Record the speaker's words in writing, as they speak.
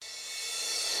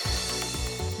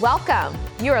Welcome.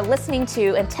 You are listening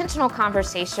to Intentional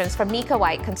Conversations from Mika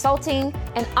White Consulting,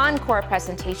 an encore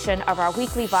presentation of our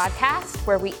weekly podcast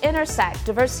where we intersect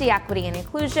diversity, equity, and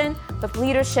inclusion with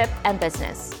leadership and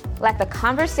business. Let the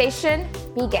conversation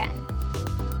begin.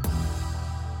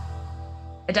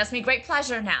 It does me great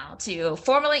pleasure now to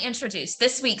formally introduce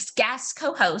this week's guest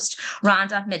co-host,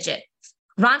 Rhonda Midgette.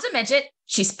 Rhonda Midgette,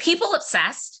 she's people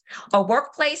obsessed, a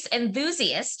workplace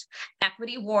enthusiast,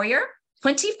 equity warrior,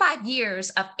 25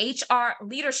 years of HR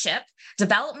leadership,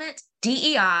 development,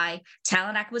 DEI,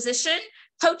 talent acquisition,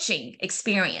 coaching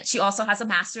experience. She also has a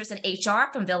master's in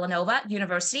HR from Villanova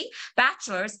University,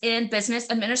 bachelor's in business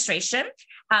administration,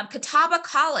 Catawba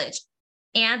College,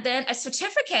 and then a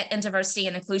certificate in diversity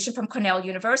and inclusion from Cornell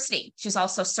University. She's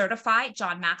also certified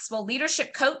John Maxwell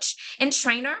leadership coach and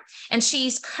trainer, and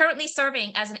she's currently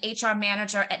serving as an HR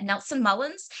manager at Nelson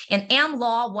Mullins, an Am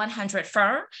Law 100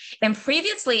 firm, and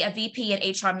previously a VP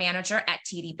and HR manager at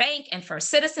TD Bank and First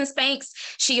Citizens Banks.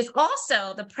 She is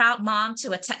also the proud mom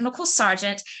to a technical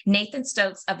sergeant, Nathan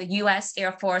Stokes of the U.S.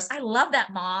 Air Force. I love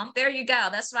that, Mom. There you go.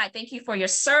 That's right. Thank you for your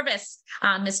service,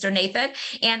 Mr. Nathan.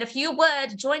 And if you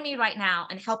would join me right now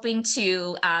and helping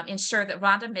to ensure that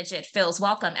Rhonda Midgette feels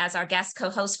welcome as our guest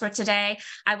co-host for today.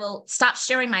 I will stop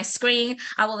sharing my screen.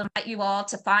 I will invite you all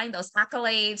to find those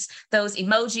accolades, those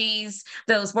emojis,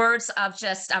 those words of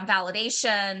just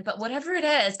validation, but whatever it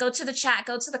is, go to the chat,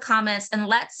 go to the comments, and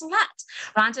let's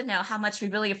let Rhonda know how much we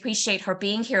really appreciate her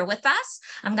being here with us.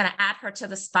 I'm going to add her to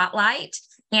the spotlight.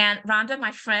 And Rhonda,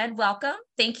 my friend, welcome.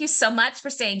 Thank you so much for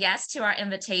saying yes to our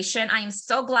invitation. I am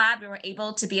so glad we were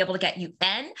able to get you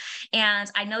in. And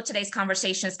I know today's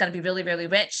conversation is going to be really, really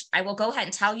rich. I will go ahead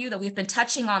and tell you that we've been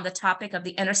touching on the topic of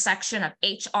the intersection of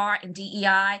HR and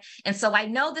DEI. And so I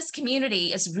know this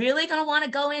community is really going to want to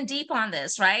go in deep on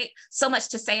this, right? So much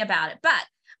to say about it. But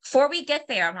before we get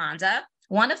there, Rhonda,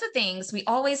 one of the things we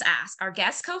always ask our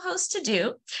guest co-hosts to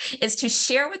do is to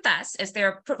share with us, as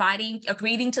they're providing a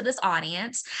greeting to this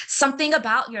audience, something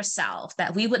about yourself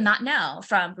that we would not know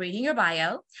from reading your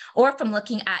bio or from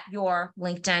looking at your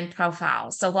LinkedIn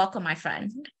profile. So welcome, my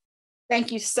friend.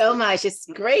 Thank you so much. It's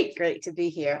great to be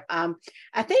here.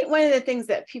 I think one of the things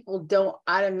that people don't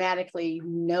automatically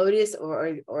notice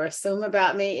or assume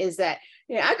about me is that,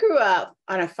 I grew up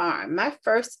on a farm. My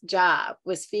first job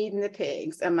was feeding the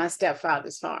pigs on my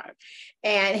stepfather's farm.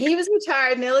 And he was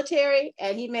retired military,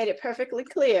 and he made it perfectly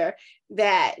clear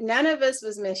that none of us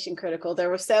was mission critical. There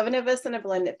were 7 of us in a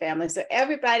blended family, so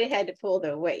everybody had to pull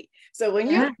their weight. So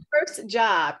when your first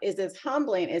job is as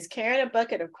humbling as carrying a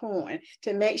bucket of corn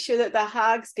to make sure that the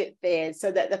hogs get fed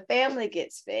so that the family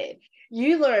gets fed,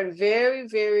 you learn very,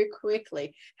 very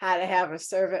quickly how to have a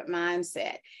servant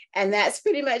mindset. And that's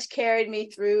pretty much carried me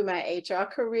through my HR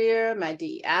career, my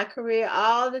DEI career,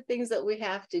 all the things that we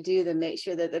have to do to make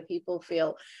sure that the people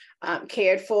feel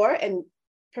cared for and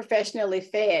professionally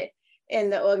fed in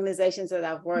the organizations that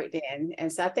I've worked in.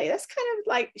 And so I think that's kind of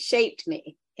like shaped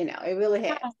me, it really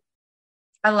has.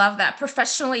 I love that.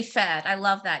 Professionally fed. I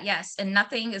love that. Yes. And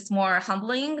nothing is more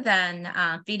humbling than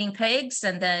feeding pigs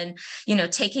and then,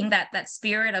 taking that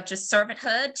spirit of just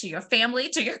servanthood to your family,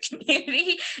 to your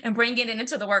community, and bringing it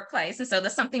into the workplace. And so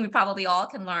that's something we probably all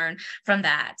can learn from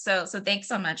that. So thanks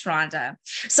so much, Rhonda.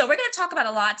 So we're going to talk about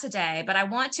a lot today, but I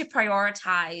want to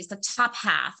prioritize the top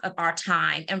half of our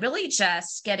time and really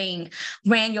just getting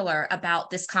granular about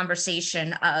this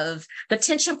conversation of the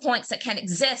tension points that can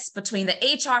exist between the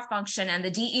HR function and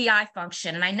the DEI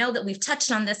function. And I know that we've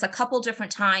touched on this a couple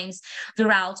different times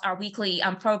throughout our weekly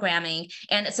programming,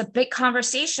 and it's a big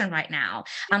conversation right now.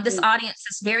 This audience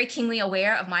is very keenly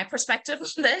aware of my perspective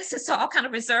on this, so I'll kind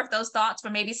of reserve those thoughts for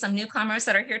maybe some newcomers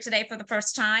that are here today for the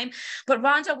first time. But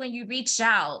Rhonda, when you reached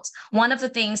out, one of the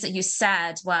things that you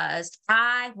said was,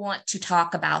 I want to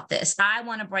talk about this. I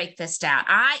want to break this down.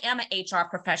 I am an HR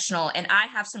professional, and I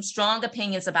have some strong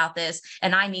opinions about this,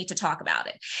 and I need to talk about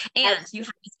it. And you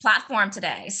have this platform today.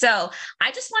 So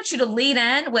I just want you to lead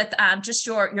in with just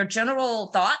your general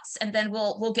thoughts, and then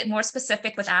we'll get more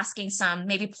specific with asking some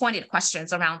maybe pointed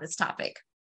questions around this topic.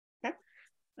 Okay.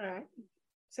 All right.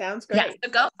 Sounds great. Yeah, so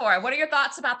go for it. What are your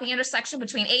thoughts about the intersection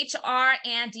between HR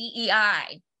and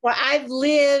DEI? Well, I've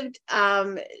lived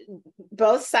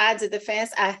both sides of the fence.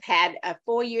 I've had a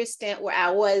 4-year stint where I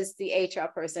was the HR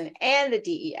person and the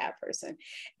DEI person,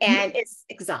 and it's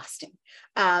exhausting.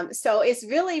 So it's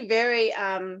really very,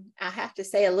 I have to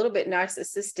say, a little bit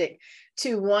narcissistic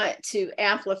to want to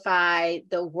amplify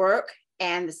the work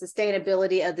and the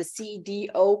sustainability of the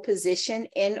CDO position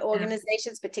in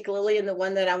organizations, particularly in the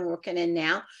one that I'm working in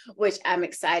now, which I'm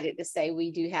excited to say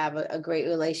we do have a great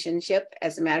relationship.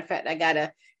 As a matter of fact, I got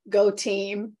a go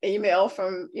team email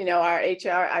from, our HR,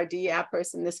 our DEI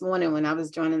person this morning when I was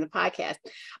joining the podcast.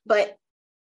 But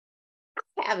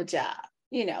I have a job.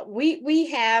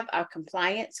 We have our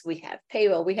compliance, we have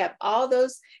payroll, we have all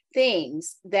those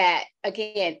things that,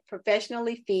 again,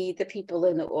 professionally feed the people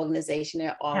in the organization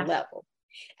at all levels.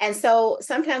 And so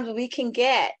sometimes we can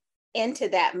get into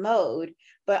that mode,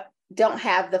 but don't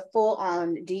have the full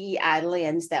on DEI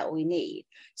lens that we need.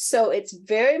 So it's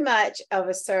very much of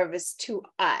a service to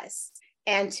us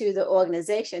and to the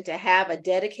organization to have a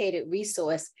dedicated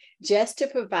resource just to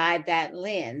provide that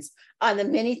lens on the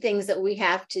many things that we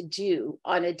have to do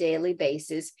on a daily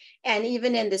basis. And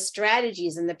even in the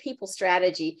strategies and the people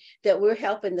strategy that we're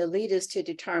helping the leaders to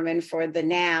determine for the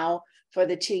now, for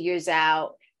the 2 years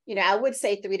out. I would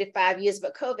say 3 to 5 years,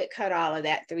 but COVID cut all of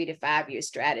that 3 to 5 year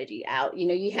strategy out.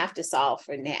 You have to solve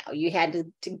for now. You had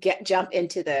to jump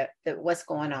into the what's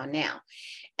going on now.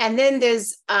 And then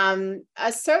there's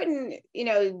a certain,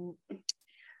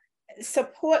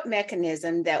 support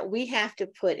mechanism that we have to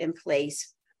put in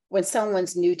place when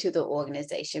someone's new to the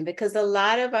organization, because a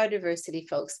lot of our diversity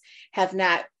folks have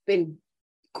not been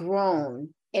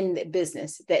grown in the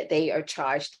business that they are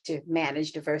charged to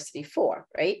manage diversity for,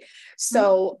 right?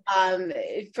 So,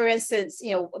 for instance,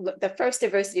 the first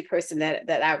diversity person that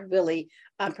I really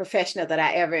professional that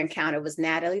I ever encountered was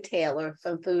Natalie Taylor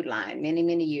from Food Line many,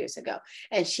 many years ago.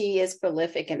 And she is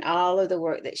prolific in all of the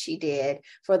work that she did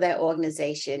for that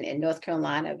organization in North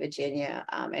Carolina, Virginia,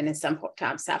 and in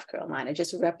sometimes South Carolina,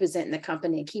 just representing the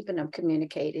company and keeping them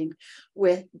communicating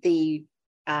with the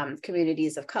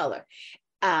communities of color.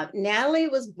 Natalie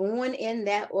was born in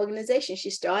that organization. She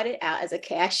started out as a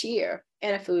cashier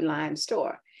in a Food Line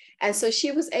store. And so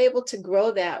she was able to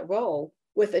grow that role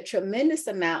with a tremendous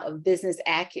amount of business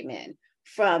acumen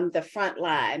from the front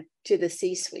line to the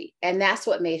C-suite. And that's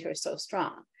what made her so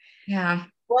strong. Yeah.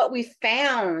 What we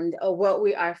found, or what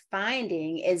we are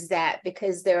finding, is that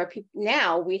because there are people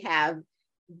now, we have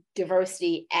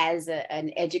diversity as an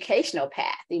educational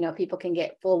path. People can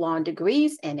get full-on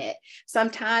degrees in it.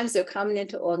 Sometimes they're coming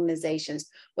into organizations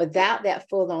without that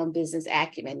full-on business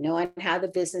acumen, knowing how the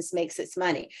business makes its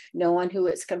money, knowing who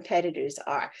its competitors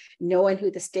are, knowing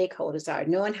who the stakeholders are,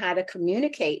 knowing how to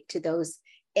communicate to those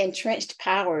entrenched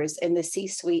powers in the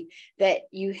C-suite that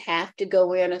you have to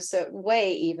go in a certain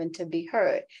way even to be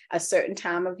heard, a certain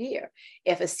time of year.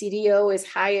 If a CDO is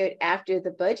hired after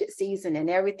the budget season and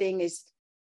everything is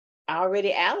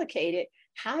already allocated,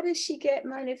 how does she get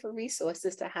money for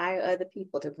resources to hire other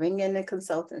people, to bring in the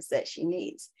consultants that she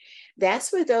needs?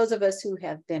 That's where those of us who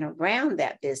have been around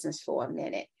that business for a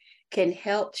minute can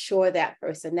help shore that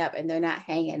person up, and they're not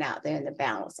hanging out there in the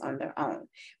balance on their own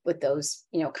with those,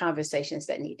 conversations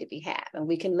that need to be had. And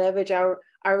we can leverage our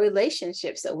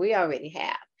relationships that we already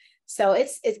have. So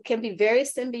it can be very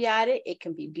symbiotic. It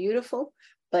can be beautiful.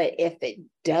 But if it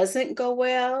doesn't go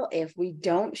well, if we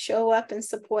don't show up and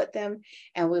support them,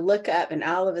 and we look up and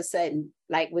all of a sudden,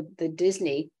 like with the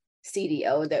Disney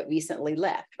CDO that recently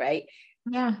left, right?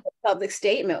 Yeah. The public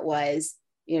statement was,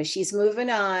 she's moving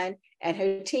on and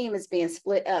her team is being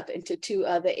split up into two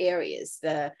other areas,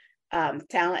 the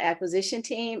talent acquisition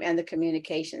team and the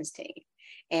communications team.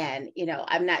 And,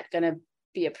 I'm not going to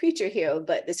be a preacher here,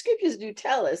 but the scriptures do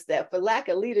tell us that for lack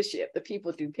of leadership, the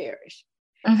people do perish.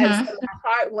 And so my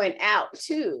heart went out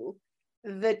to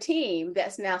the team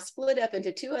that's now split up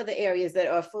into two other areas that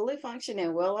are fully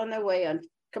functioning, well on their way on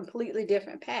completely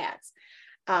different paths.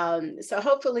 So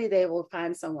hopefully they will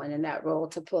find someone in that role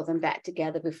to pull them back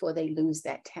together before they lose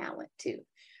that talent too.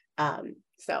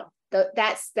 So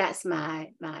that's my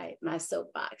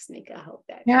soapbox, Nika. I hope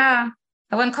that. Yeah.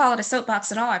 I wouldn't call it a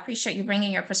soapbox at all. I appreciate you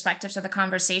bringing your perspective to the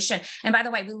conversation. And by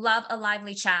the way, we love a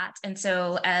lively chat. And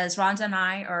so as Rhonda and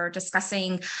I are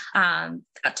discussing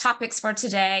topics for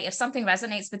today, if something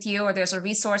resonates with you or there's a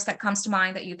resource that comes to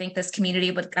mind that you think this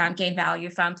community would gain value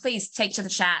from, please take to the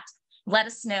chat. Let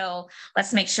us know.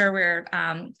 Let's make sure we're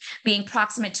being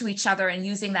proximate to each other and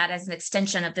using that as an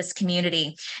extension of this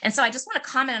community. And so I just want to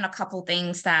comment on a couple of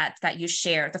things that you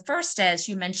shared. The first is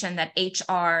you mentioned that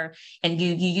HR, and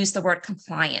you use the word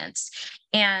compliance.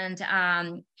 And,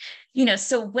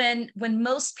 so when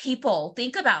most people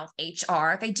think about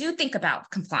HR, they do think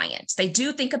about compliance. They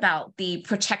do think about the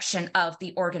protection of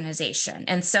the organization.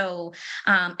 And so,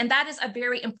 and that is a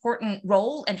very important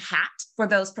role and hat for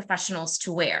those professionals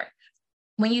to wear.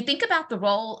 when you think about the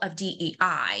role of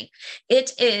DEI,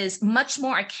 it is much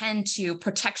more akin to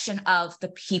protection of the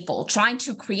people, trying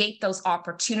to create those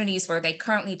opportunities where they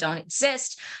currently don't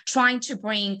exist, trying to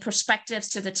bring perspectives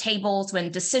to the tables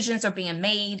when decisions are being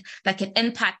made that can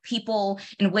impact people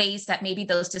in ways that maybe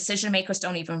those decision makers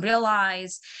don't even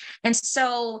realize. And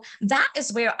so that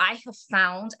is where I have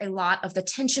found a lot of the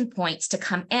tension points to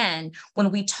come in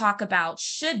when we talk about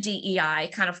should DEI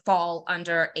kind of fall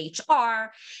under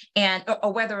HR and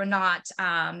or whether or not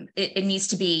it needs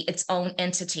to be its own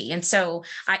entity. And so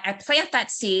I plant that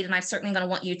seed, and I'm certainly going to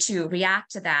want you to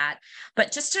react to that.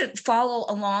 But just to follow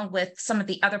along with some of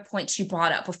the other points you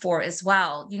brought up before as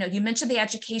well, you mentioned the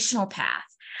educational path.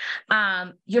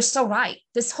 You're so right.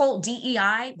 This whole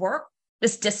DEI work,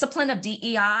 this discipline of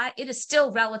DEI, it is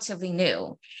still relatively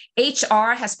new.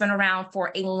 HR has been around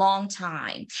for a long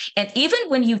time. And even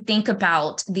when you think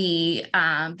about the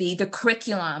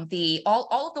curriculum,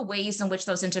 all of the ways in which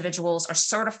those individuals are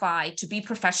certified to be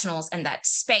professionals in that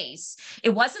space, it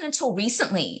wasn't until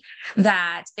recently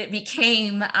that it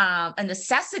became a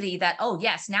necessity that, oh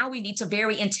yes, now we need to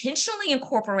very intentionally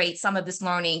incorporate some of this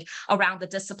learning around the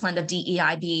discipline of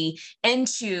DEIB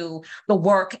into the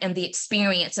work and the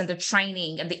experience and the training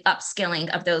and the upskilling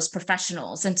of those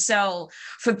professionals. And so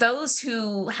for those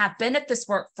who have been at this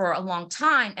work for a long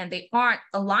time and they aren't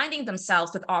aligning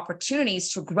themselves with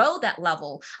opportunities to grow that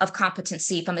level of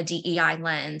competency from a DEI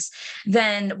lens,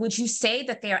 then would you say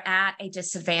that they're at a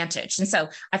disadvantage? And so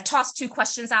I've tossed two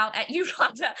questions out at you,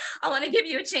 Rhonda. I want to give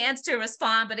you a chance to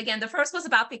respond. But again, the first was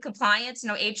about the compliance,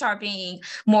 HR being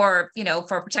more,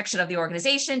 for protection of the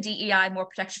organization, DEI more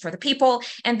protection for the people.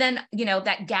 And then,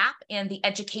 that gap in the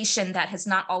education that has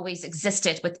not always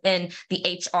existed within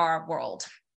the HR world.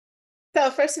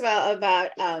 So first of all, about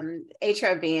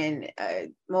HR being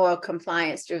more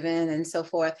compliance driven and so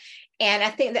forth. And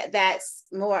I think that that's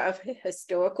more of a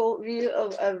historical view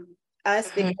of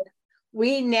us, because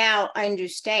we now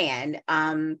understand,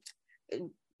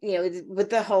 with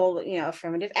the whole,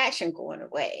 affirmative action going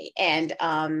away. And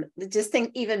just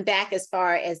think even back as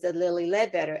far as the Lilly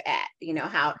Ledbetter Act,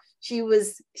 how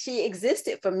she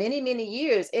existed for many, many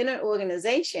years in an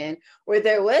organization where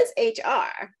there was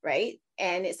HR, right?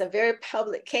 And it's a very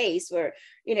public case where,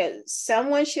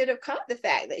 someone should have caught the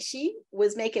fact that she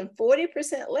was making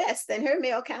 40% less than her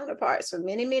male counterparts for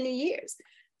many, many years.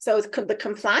 So the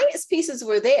compliance pieces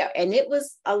were there, and it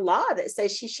was a law that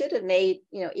says she should have made,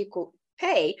 equal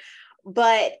pay.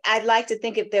 But I'd like to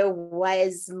think if there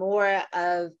was more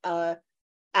of a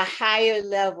higher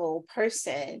level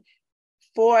person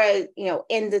for,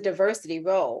 in the diversity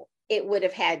role, it would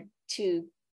have had two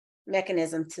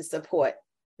mechanisms to support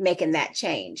making that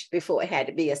change before it had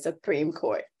to be a Supreme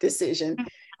Court decision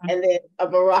and then a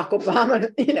Barack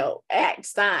Obama, act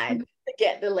signed to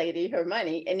get the lady her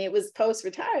money. And it was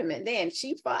post-retirement then.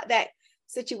 She fought that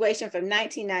situation from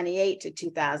 1998 to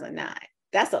 2009.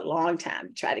 That's a long time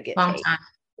to try to get paid.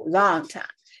 Long time.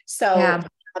 So yeah.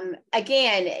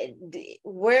 Again,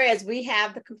 whereas we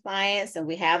have the compliance and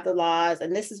we have the laws,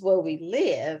 and this is where we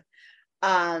live,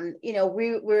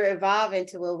 we're evolving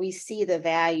to where we see the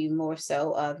value more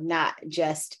so of not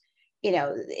just,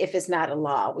 if it's not a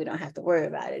law, we don't have to worry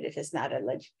about it. If it's not a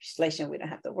legislation, we don't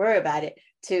have to worry about it.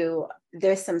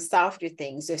 There's some softer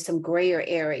things, there's some grayer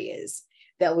areas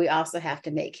that we also have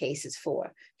to make cases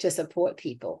for to support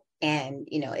people. And,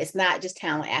 it's not just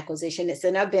talent acquisition, it's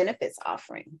in our benefits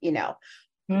offering,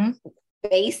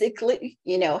 basically,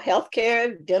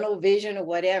 healthcare, dental, vision, or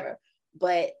whatever.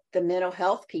 But the mental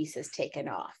health piece is taken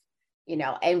off,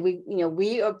 and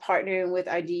we are partnering with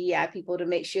our DEI people to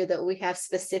make sure that we have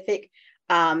specific,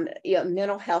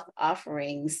 mental health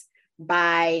offerings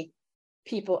by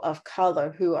people of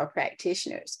color who are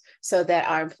practitioners, so that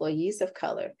our employees of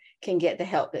color can get the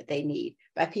help that they need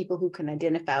by people who can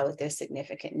identify with their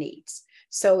significant needs.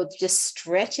 So it's just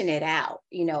stretching it out,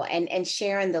 and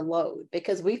sharing the load,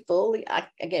 because we full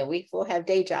have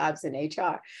day jobs in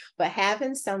HR, but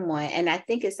having someone, and I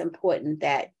think it's important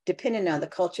that depending on the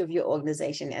culture of your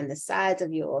organization and the size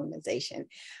of your organization,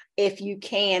 if you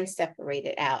can separate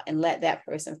it out and let that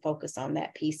person focus on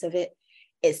that piece of it,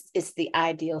 it's the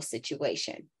ideal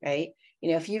situation, right?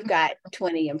 If you've got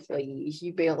 20 employees,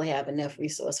 you barely have enough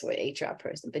resource for an HR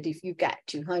person. But if you've got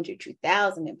 200,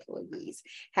 2,000 employees,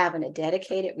 having a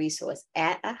dedicated resource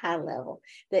at a high level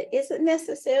that isn't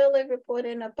necessarily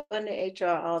reporting up under HR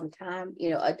all the time,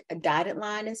 a dotted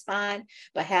line is fine,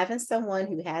 but having someone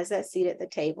who has that seat at the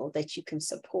table that you can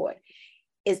support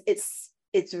it's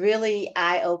really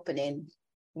eye-opening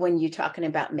when you're talking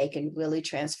about making really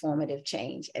transformative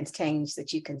change and change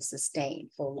that you can sustain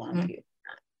for a long period.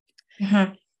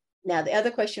 Mm-hmm. Now, the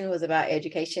other question was about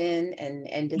education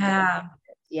and disability.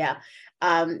 Yeah.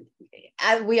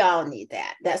 Yeah. We all need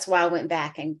that. That's why I went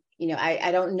back and,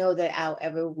 I don't know that I'll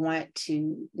ever want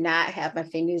to not have my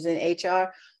fingers in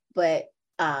HR, but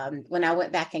when I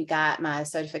went back and got my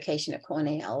certification at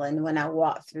Cornell, and when I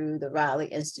walked through the Raleigh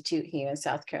Institute here in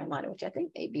South Carolina, which I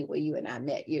think may be where you and I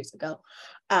met years ago,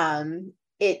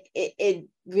 it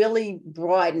really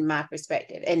broadened my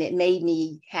perspective, and it made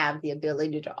me have the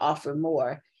ability to offer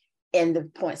more in the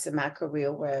points of my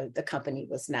career where the company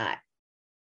was not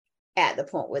at the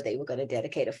point where they were going to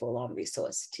dedicate a full-on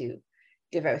resource to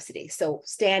diversity. So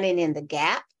standing in the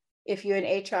gap, if you're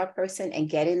an HR person and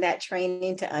getting that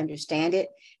training to understand it,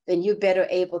 then you're better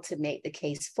able to make the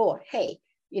case for, hey,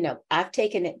 I've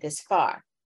taken it this far.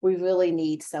 We really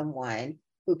need someone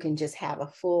who can just have a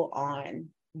full-on,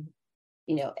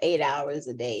 8 hours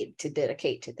a day to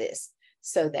dedicate to this,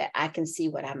 so that I can see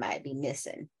what I might be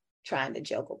missing trying to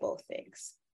juggle both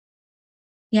things.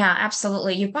 Yeah,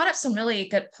 absolutely. You brought up some really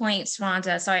good points,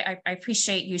 Rhonda. So I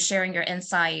appreciate you sharing your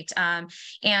insight.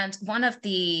 And one of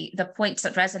the points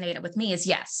that resonated with me is,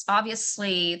 yes,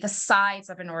 obviously the size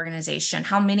of an organization,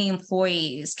 how many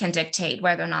employees can dictate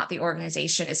whether or not the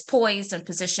organization is poised and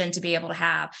positioned to be able to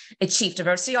have a chief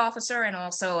diversity officer and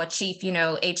also a chief,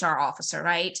 HR officer,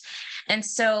 right? And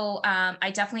so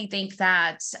I definitely think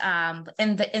that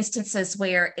in the instances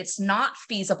where it's not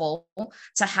feasible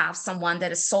to have someone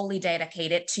that is solely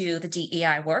dedicated to the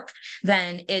DEI work,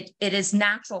 then it is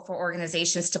natural for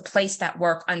organizations to place that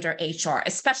work under HR,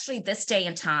 especially this day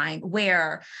and time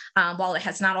where, while it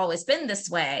has not always been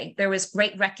this way, there is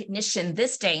great recognition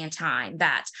this day and time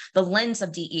that the lens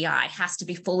of DEI has to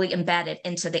be fully embedded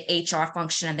into the HR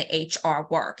function and the HR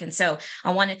work. And so I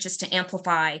wanted just to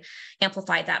amplify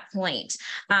that point.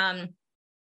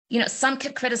 Some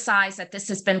could criticize that this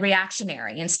has been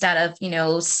reactionary instead of,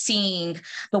 seeing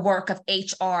the work of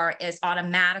HR as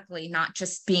automatically not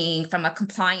just being from a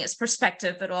compliance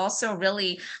perspective, but also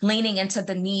really leaning into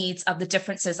the needs of the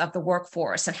differences of the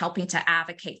workforce and helping to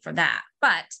advocate for that.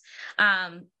 But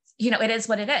it is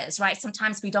what it is, right?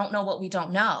 Sometimes we don't know what we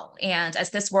don't know. And as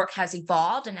this work has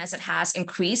evolved and as it has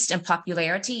increased in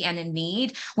popularity and in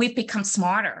need, we've become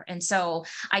smarter. And so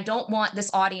I don't want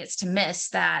this audience to miss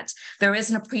that there is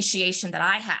an appreciation that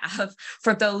I have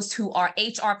for those who are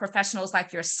HR professionals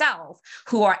like yourself,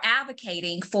 who are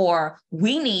advocating for,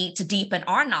 we need to deepen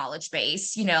our knowledge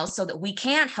base, so that we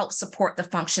can help support the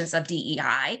functions of DEI.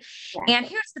 Yeah. And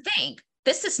here's the thing.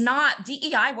 This is not,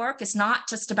 DEI work is not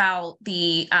just about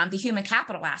the human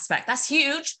capital aspect. That's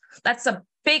huge. That's a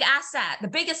big asset, the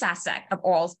biggest asset of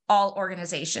all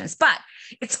organizations, but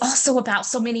it's also about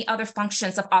so many other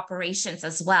functions of operations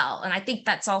as well. And I think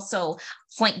that's also a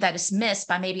point that is missed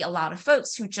by maybe a lot of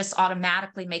folks who just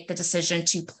automatically make the decision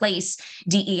to place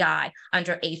DEI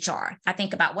under HR. I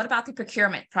think about, what about the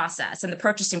procurement process and the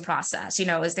purchasing process?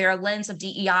 Is there a lens of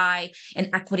DEI and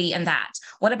equity in that?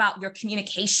 What about your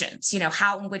communications?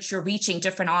 How in which you're reaching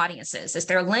different audiences? Is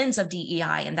there a lens of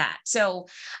DEI in that? So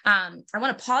I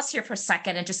want to pause here for a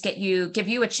second and just give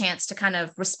you a chance to kind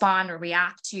of respond or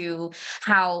react to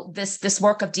how this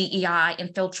work of DEI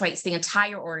infiltrates the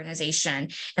entire organization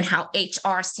and how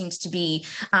HR seems to be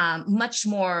much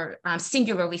more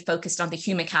singularly focused on the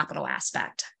human capital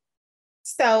aspect.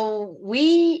 So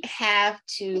we have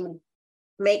to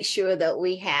make sure that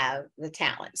we have the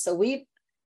talent. So we've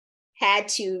had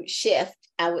to shift,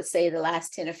 I would say, the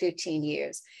last 10 or 15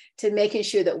 years to making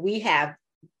sure that we have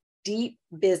deep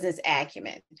business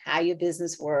acumen, how your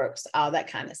business works, all that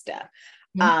kind of stuff.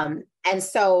 Mm-hmm. And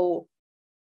so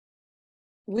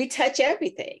we touch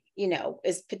everything,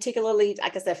 it's particularly,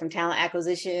 like I said, from talent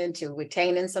acquisition to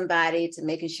retaining somebody to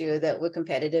making sure that we're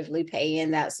competitively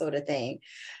paying, that sort of thing.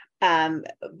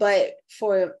 But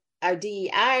for our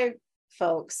DEI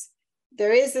folks,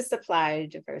 there is a supplier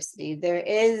diversity. There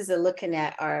is a looking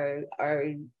at our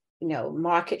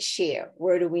market share.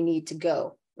 Where do we need to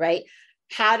go, right?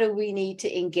 How do we need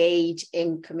to engage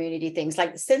in community things?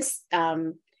 Like since,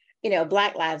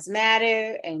 Black Lives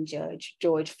Matter and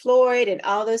George Floyd and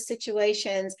all those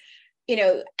situations,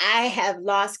 I have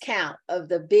lost count of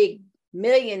the big $1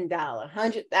 million,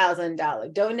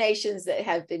 $100,000 donations that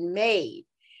have been made.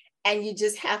 And you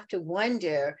just have to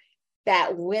wonder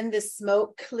that when the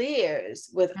smoke clears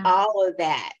with all of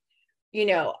that,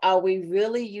 are we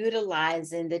really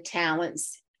utilizing the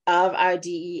talents of our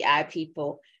DEI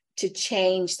people to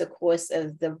change the course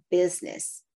of the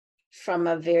business from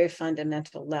a very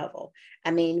fundamental level?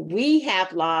 I mean, we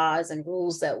have laws and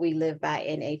rules that we live by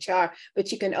in HR,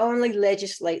 but you can only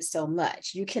legislate so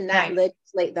much. You cannot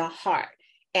legislate the heart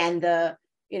and the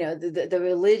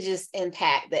religious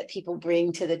impact that people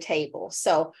bring to the table.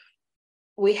 So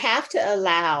we have to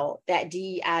allow that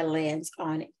DEI lens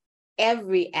on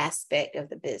every aspect of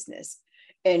the business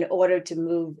in order to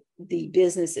move the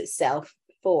business itself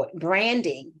forward.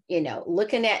 Branding,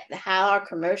 looking at how our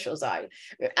commercials are.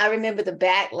 I remember the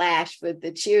backlash for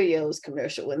the Cheerios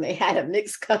commercial when they had a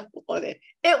mixed cup on it.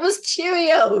 It was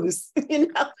Cheerios,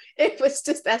 it was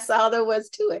just, that's all there was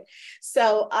to it.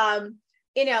 So,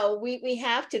 we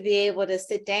have to be able to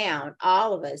sit down,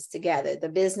 all of us together, the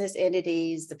business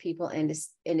entities, the people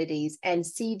entities, and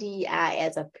see DEI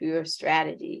as a pure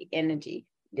strategy, energy,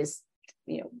 just,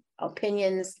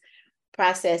 opinions,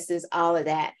 processes, all of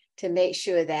that, to make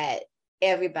sure that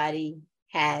everybody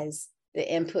has the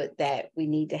input that we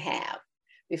need to have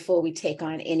before we take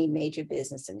on any major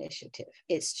business initiative.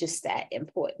 It's just that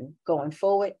important going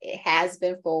forward. It has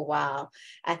been for a while.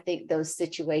 I think those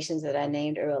situations that I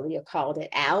named earlier called it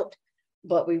out,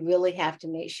 but we really have to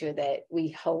make sure that we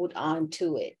hold on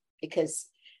to it, because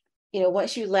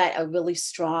once you let a really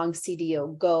strong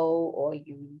CDO go, or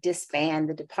you disband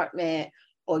the department,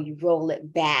 or you roll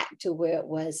it back to where it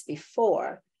was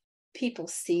before, people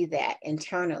see that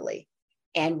internally.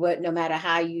 And no matter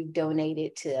how you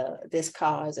donated to this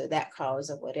cause or that cause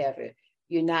or whatever,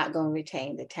 you're not going to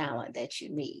retain the talent that you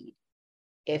need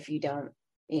if you don't,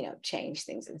 change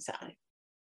things inside.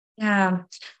 Yeah.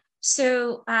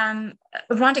 So,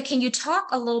 Rhonda, can you talk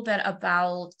a little bit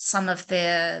about some of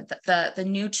the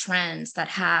new trends that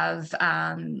have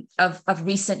of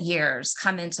recent years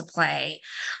come into play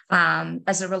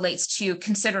as it relates to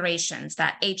considerations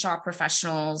that HR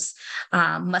professionals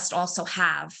must also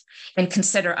have and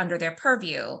consider under their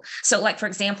purview? So, like, for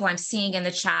example, I'm seeing in the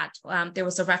chat, there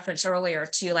was a reference earlier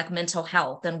to like mental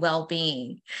health and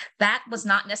well-being. That was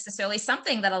not necessarily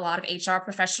something that a lot of HR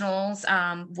professionals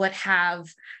would have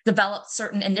develop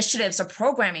certain initiatives or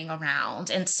programming around.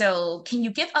 And so can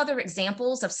you give other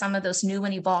examples of some of those new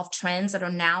and evolved trends that are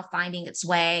now finding its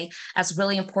way as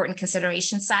really important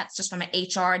consideration sets, just from an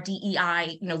HR,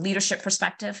 DEI, leadership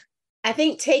perspective? I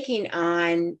think taking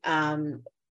on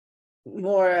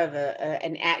more of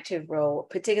an active role,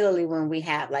 particularly when we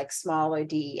have like smaller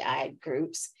DEI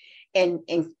groups, and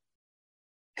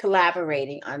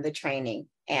collaborating on the training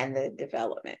and the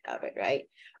development of it, right?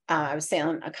 I was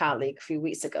telling a colleague a few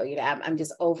weeks ago, I'm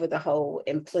just over the whole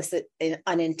implicit,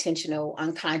 unintentional,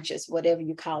 unconscious, whatever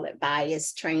you call it,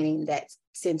 bias training that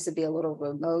seems to be a little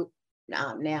remote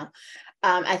now.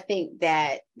 I think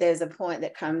that there's a point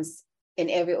that comes in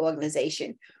every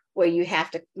organization where you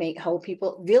have to hold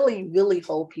people, really, really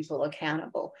hold people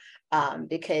accountable.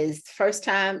 Because first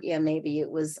time, maybe it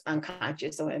was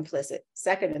unconscious or implicit.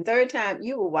 Second and third time,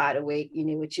 you were wide awake. You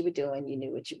knew what you were doing. You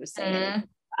knew what you were saying.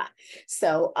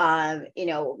 So,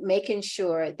 making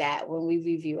sure that when we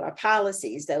review our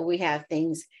policies, that we have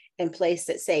things in place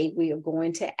that say we are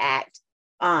going to act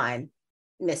on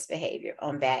misbehavior,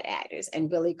 on bad actors, and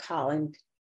really calling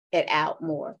it out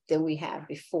more than we have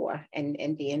before,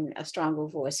 and being a stronger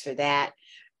voice for that.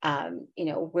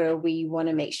 Where we want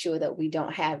to make sure that we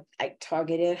don't have like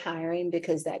targeted hiring,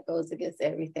 because that goes against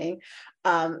everything.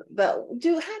 But how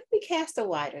do we cast a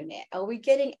wider net? Are we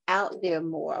getting out there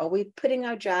more? Are we putting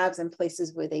our jobs in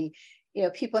places where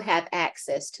people have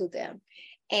access to them,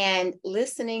 and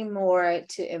listening more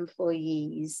to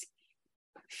employees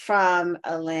from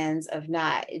a lens of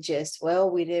not just,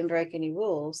 well, we didn't break any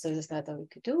rules, so there's nothing we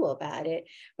could do about it,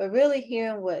 but really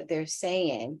hearing what they're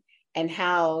saying and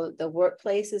how the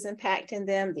workplace is impacting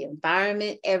them, the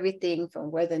environment, everything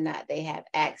from whether or not they have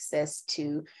access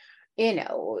to,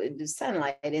 the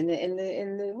sunlight in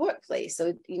the workplace.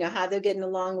 So, how they're getting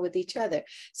along with each other.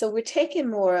 So we're taking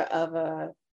more of a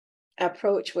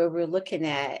approach where we're looking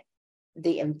at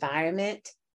the environment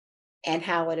and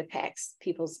how it impacts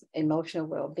people's emotional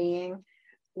well-being,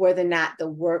 whether or not the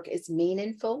work is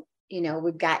meaningful.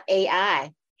 We've got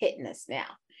AI hitting us now.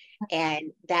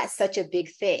 And that's such a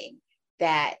big thing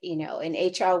that, in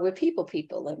HR, we're people,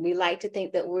 and we like to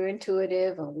think that we're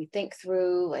intuitive and we think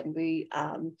through, and we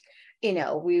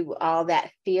all that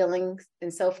feelings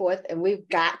and so forth. And we've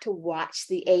got to watch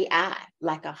the AI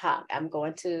like a hawk. I'm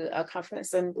going to a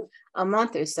conference in a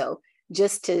month or so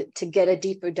just to get a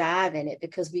deeper dive in it,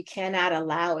 because we cannot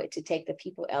allow it to take the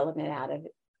people element out of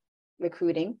it.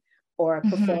 Recruiting or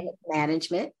performance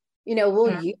management.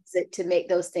 We'll use it to make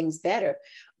those things better,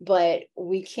 but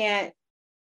we can't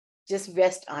just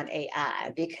rest on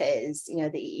AI, because, the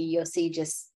EEOC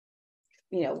just,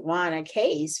 won a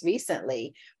case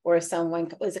recently where someone,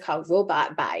 what is it called,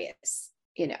 robot bias,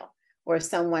 where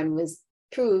someone was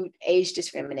proved age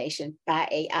discrimination by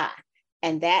AI.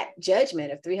 And that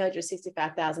judgment of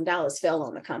 $365,000 fell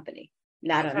on the company,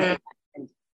 not on AI.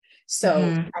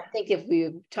 So I think if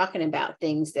we're talking about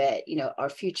things that, are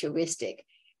futuristic,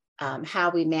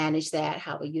 how we manage that,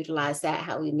 how we utilize that,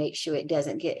 how we make sure it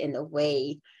doesn't get in the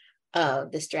way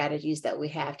of the strategies that we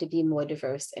have to be more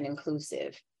diverse and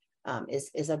inclusive,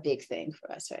 is a big thing for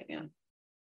us right now.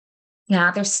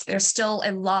 Yeah, there's still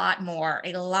a lot more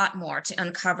to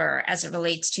uncover as it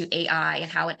relates to AI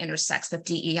and how it intersects with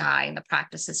DEI and the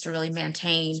practices to really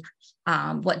maintain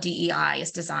what DEI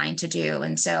is designed to do.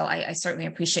 And so I certainly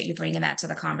appreciate you bringing that to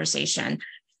the conversation.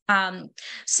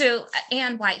 So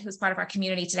Ann White, who's part of our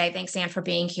community today, thanks, Ann, for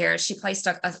being here. She placed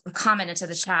a comment into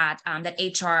the chat that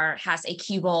HR has a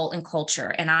key role in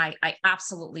culture. And I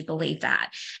absolutely believe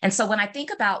that. And so when I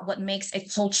think about what makes a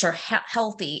culture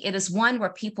healthy, it is one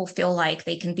where people feel like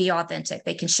they can be authentic,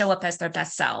 they can show up as their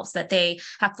best selves, that they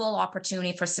have full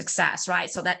opportunity for success, right?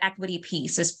 So that equity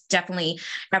piece is definitely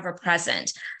ever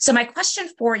present. So my question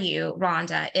for you,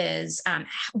 Rhonda, is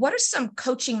what are some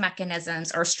coaching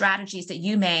mechanisms or strategies that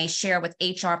you may share with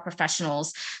HR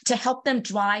professionals to help them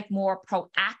drive more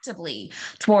proactively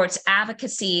towards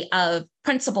advocacy of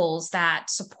principles that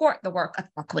support the work of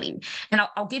equity? And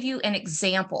I'll give you an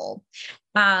example.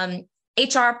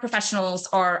 HR professionals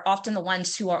are often the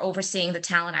ones who are overseeing the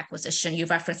talent acquisition. You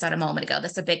referenced that a moment ago.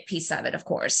 That's a big piece of it, of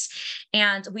course.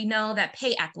 And we know that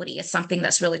pay equity is something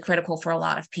that's really critical for a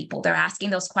lot of people. They're asking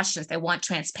those questions. They want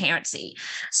transparency.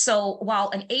 So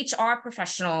while an HR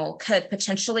professional could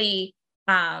potentially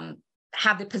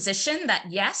have the position that,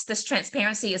 yes, this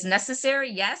transparency is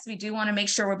necessary. Yes, we do want to make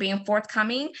sure we're being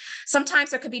forthcoming. Sometimes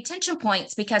there could be tension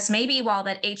points because maybe while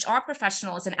that HR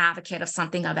professional is an advocate of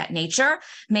something of that nature,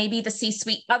 maybe the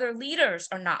C-suite other leaders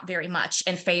are not very much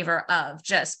in favor of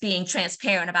just being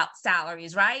transparent about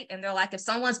salaries, right? And they're like, if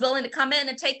someone's willing to come in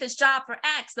and take this job for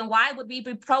X, then why would we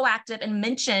be proactive and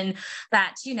mention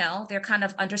that, they're kind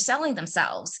of underselling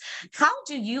themselves? How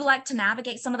do you like to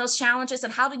navigate some of those challenges,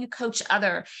 and how do you coach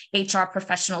other HR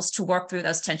professionals to work through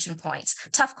those tension points?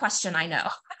 Tough question, I know.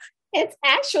 It's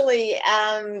actually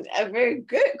a very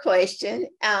good question.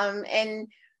 And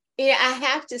I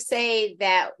have to say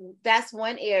that that's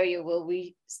one area where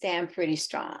we stand pretty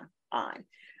strong on,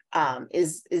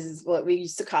 is what we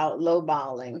used to call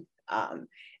lowballing.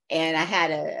 And I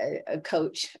had a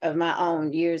coach of my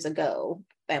own years ago,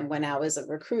 and when I was a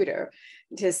recruiter,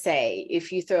 to say,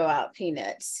 if you throw out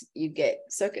peanuts, you get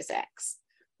circus acts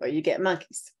or you get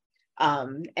monkeys.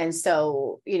 And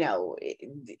so,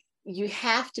 you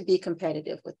have to be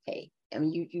competitive with pay. I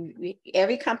mean,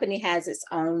 every company has its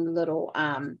own little,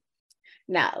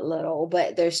 not little,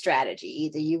 but their strategy.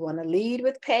 Either you want to lead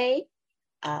with pay,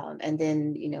 and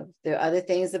then, there are other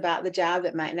things about the job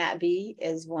that might not be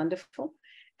as wonderful,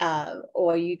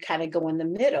 or you kind of go in the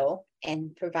middle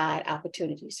and provide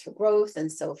opportunities for growth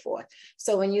and so forth.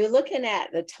 So when you're looking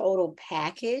at the total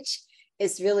package,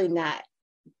 it's really not,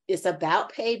 it's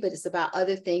about pay, but it's about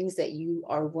other things that you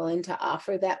are willing to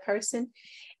offer that person.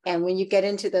 And when you get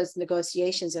into those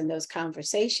negotiations and those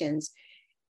conversations,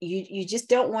 you just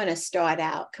don't want to start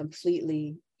out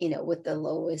completely, with the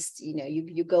lowest,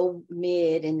 you go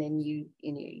mid, and then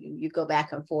you go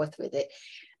back and forth with it.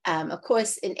 Of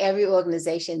course, in every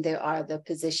organization, there are the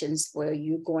positions where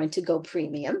you're going to go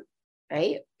premium,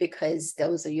 right? Because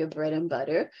those are your bread and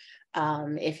butter.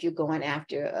 If you're going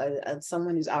after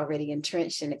someone who's already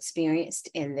entrenched and experienced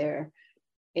in their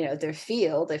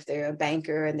field, if they're a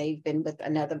banker and they've been with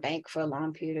another bank for a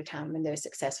long period of time and they're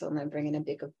successful and they're bringing a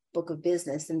big book of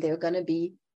business, and they're going to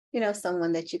be,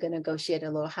 someone that you're going to negotiate a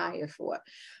little higher for.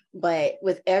 But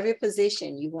with every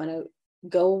position, you want to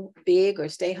go big or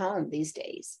stay home these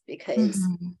days, because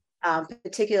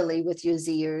particularly with your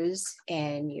Zers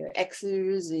and your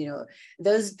Xers,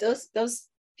 those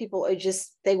people are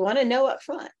just, they want to know up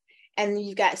front. And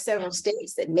you've got several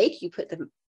states that make you put the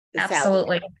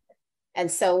Absolutely. salary.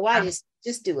 And so why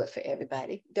just do it for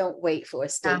everybody? Don't wait for a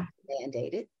state to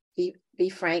mandate it. Be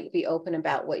frank, be open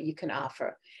about what you can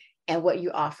offer and what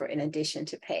you offer in addition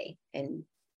to pay, and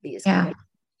be as competitive as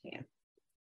you can.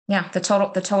 Yeah, the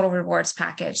total rewards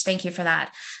package. Thank you for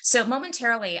that. So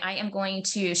momentarily, I am going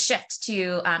to shift to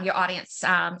your audience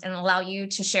and allow you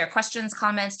to share questions,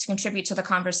 comments, to contribute to the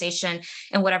conversation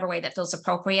in whatever way that feels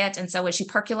appropriate. And so as you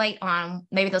percolate on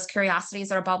maybe those curiosities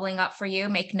that are bubbling up for you,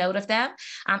 make note of them.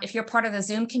 If you're part of the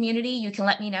Zoom community, you can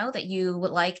let me know that you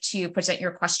would like to present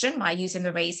your question by using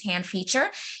the raise hand feature,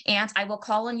 and I will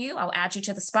call on you. I'll add you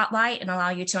to the spotlight and allow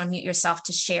you to unmute yourself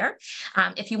to share.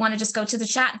 If you want to just go to the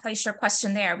chat and place your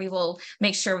question there, we will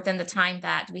make sure within the time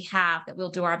that we have that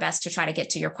we'll do our best to try to get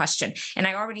to your question. And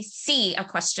I already see a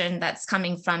question that's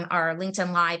coming from our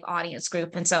LinkedIn Live audience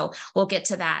group. And so we'll get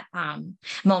to that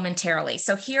momentarily.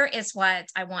 So here is what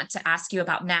I want to ask you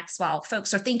about next while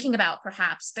folks are thinking about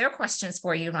perhaps their questions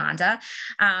for you, Rhonda.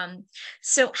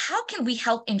 So how can we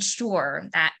help ensure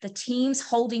that the teams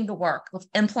holding the work of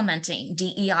implementing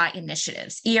DEI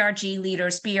initiatives, ERG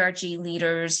leaders, BRG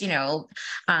leaders,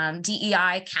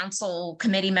 DEI council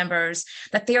committee members,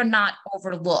 that they are not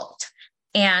overlooked?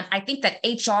 And I think that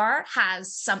HR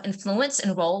has some influence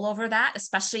and role over that,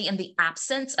 especially in the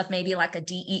absence of maybe like a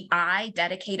DEI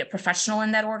dedicated professional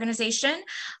in that organization.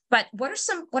 But what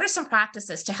are some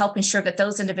practices to help ensure that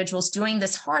those individuals doing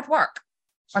this hard work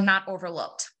are not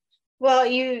overlooked? Well,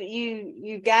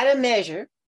 you got to measure.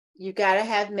 You got to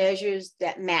have measures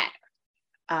that matter.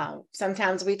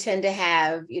 Sometimes we tend to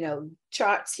have,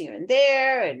 charts here and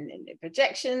there and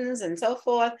projections and so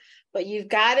forth, but you've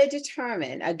got to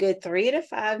determine a good 3 to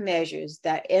 5 measures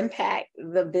that impact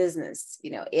the business,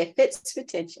 if it's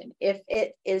retention, if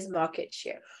it is market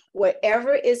share,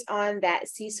 whatever is on that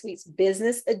C-suite's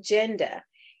business agenda,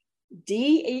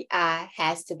 DEI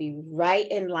has to be right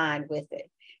in line with it.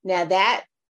 Now that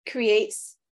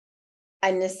creates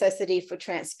a necessity for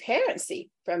transparency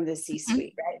from the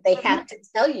C-suite, right? They have to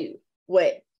tell you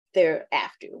what they're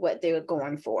after, what they're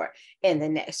going for in the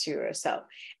next year or so,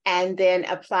 and then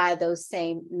apply those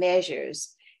same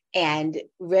measures and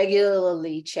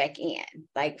regularly check in.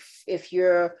 Like if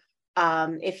you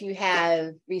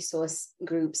have resource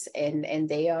groups and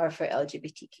they are for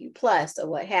LGBTQ plus or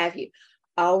what have you,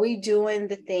 are we doing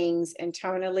the things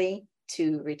internally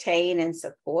to retain and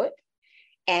support?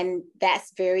 And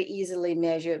that's very easily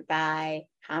measured by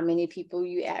how many people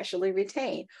you actually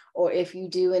retain. Or if you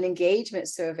do an engagement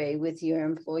survey with your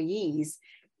employees,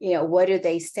 what are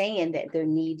they saying that their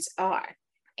needs are?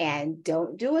 And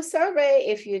don't do a survey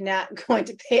if you're not going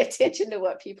to pay attention to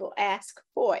what people ask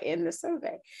for in the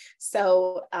survey.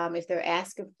 So if they're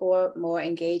asking for more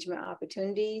engagement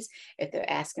opportunities, if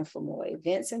they're asking for more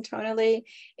events internally,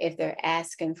 if they're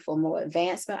asking for more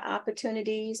advancement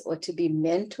opportunities or to be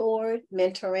mentored,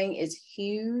 mentoring is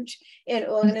huge in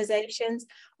organizations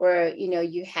where,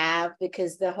 you have,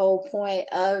 because the whole point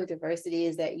of diversity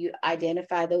is that you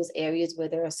identify those areas where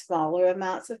there are smaller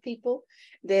amounts of people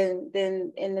than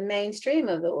in the mainstream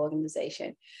of the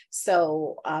organization.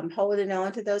 So holding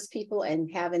on to those people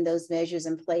and having those measures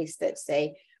in place that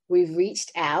say, we've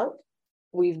reached out,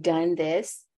 we've done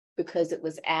this because it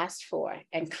was asked for,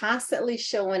 and constantly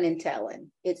showing and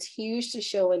telling. It's huge to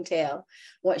show and tell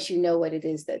once you know what it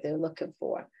is that they're looking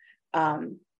for.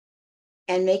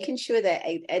 And making sure that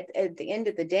at the end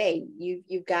of the day,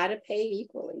 you've got to pay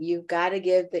equally. You've got to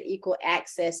give the equal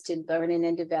access to learning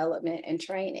and development and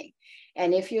training.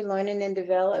 And if your learning and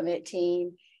development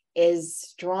team is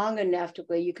strong enough to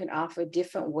where you can offer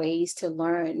different ways to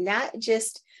learn, not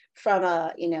just from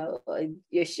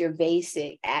just your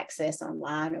basic access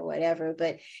online or whatever,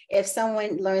 but if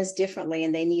someone learns differently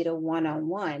and they need a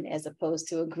one-on-one as opposed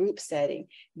to a group setting,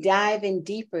 dive in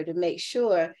deeper to make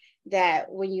sure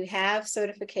that when you have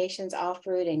certifications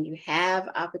offered and you have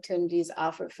opportunities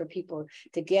offered for people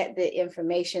to get the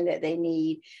information that they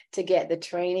need, to get the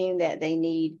training that they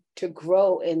need to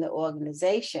grow in the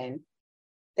organization,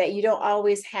 that you don't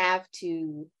always have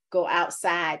to go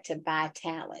outside to buy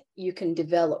talent. You can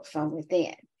develop from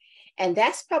within. And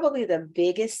that's probably the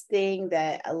biggest thing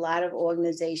that a lot of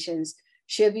organizations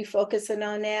should be focusing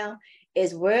on now,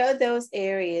 is where are those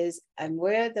areas and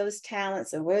where are those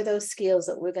talents and where are those skills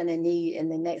that we're going to need in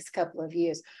the next couple of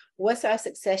years? What's our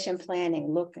succession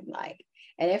planning looking like?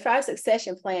 And if our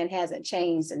succession plan hasn't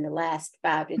changed in the last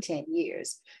 5 to 10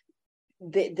 years,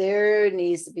 there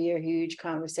needs to be a huge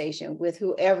conversation with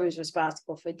whoever is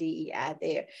responsible for DEI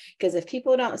there. Because if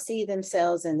people don't see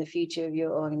themselves in the future of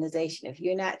your organization, if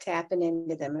you're not tapping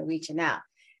into them and reaching out,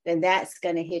 then that's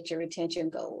going to hit your retention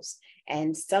goals.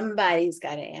 And somebody's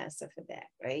got to answer for that,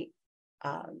 right?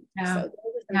 So those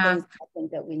are some things I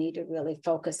think that we need to really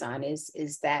focus on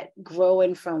is that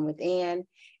growing from within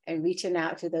and reaching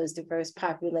out to those diverse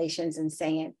populations and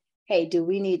saying, hey, do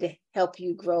we need to help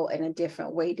you grow in a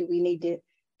different way? Do we need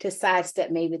to sidestep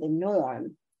maybe the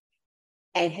norm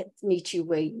and meet you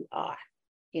where you are,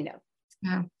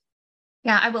 Yeah,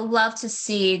 I would love to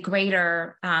see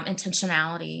greater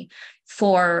intentionality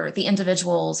for the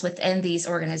individuals within these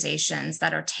organizations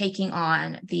that are taking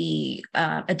on the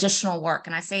additional work.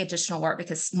 And I say additional work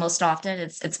because most often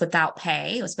it's without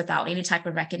pay, it's without any type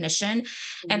of recognition.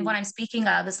 Mm-hmm. And what I'm speaking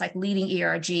of is like leading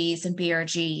ERGs and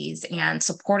BRGs and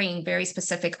supporting very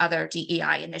specific other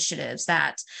DEI initiatives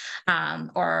that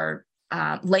are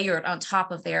layered on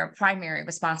top of their primary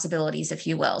responsibilities, if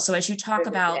you will. So as you talk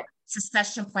about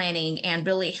succession planning and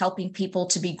really helping people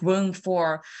to be groomed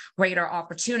for greater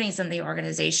opportunities in the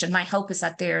organization, my hope is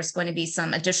that there's going to be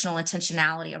some additional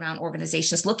intentionality around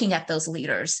organizations looking at those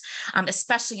leaders,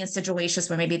 especially in situations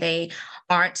where maybe they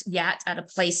aren't yet at a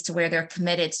place to where they're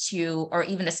committed to, or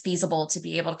even as feasible to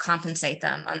be able to compensate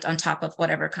them on top of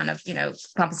whatever kind of,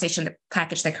 compensation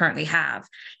package they currently have.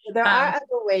 There are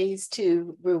other ways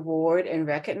to reward and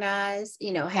recognize,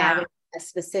 having a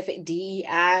specific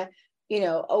DEI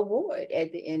award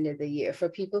at the end of the year for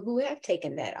people who have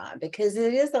taken that on, because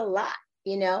it is a lot,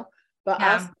 but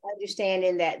also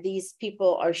understanding that these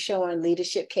people are showing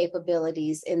leadership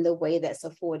capabilities in the way that's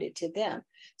afforded to them.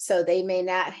 So they may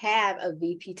not have a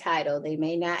VP title, they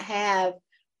may not have,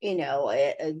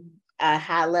 a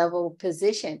high level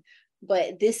position,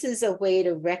 but this is a way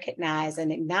to recognize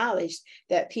and acknowledge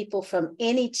that people from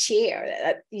any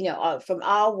chair, from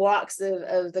all walks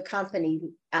of the company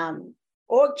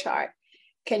org chart,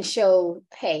 can show,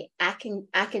 hey, I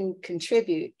can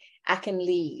contribute, I can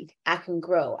lead, I can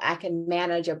grow, I can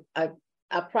manage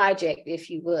a project,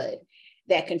 if you would,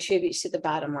 that contributes to the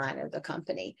bottom line of the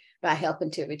company by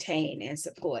helping to retain and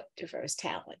support diverse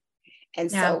talent.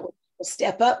 And so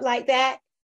step up like that,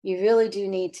 you really do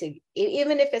need to,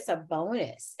 even if it's a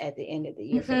bonus at the end of the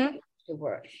year, for people to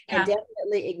work, and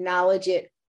definitely acknowledge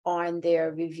it on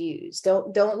their reviews.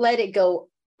 Don't let it go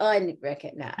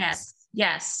unrecognized.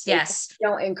 Yes.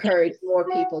 Don't encourage more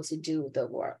people to do the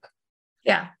work.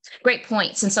 Yeah, great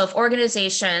points. And so if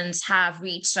organizations have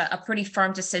reached a pretty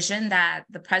firm decision that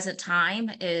the present time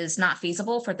is not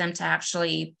feasible for them to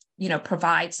actually,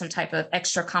 provide some type of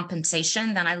extra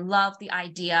compensation, then I love the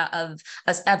idea of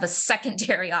a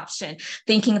secondary option,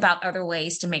 thinking about other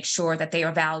ways to make sure that they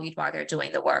are valued while they're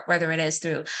doing the work, whether it is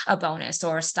through a bonus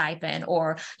or a stipend,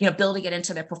 or, building it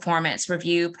into their performance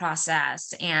review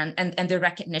process and their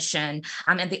recognition,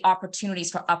 and the opportunities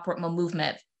for upward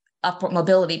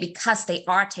mobility, because they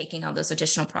are taking on those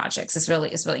additional projects is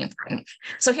really important.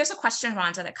 So here's a question,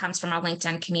 Rhonda, that comes from our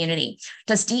LinkedIn community.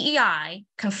 Does DEI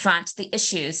confront the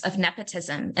issues of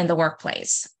nepotism in the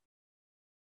workplace?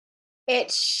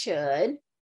 It should.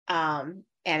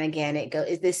 And again,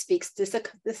 this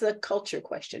is a culture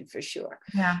question for sure.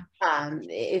 Yeah.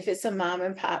 If it's a mom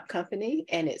and pop company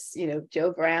and it's,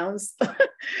 Joe Brown's,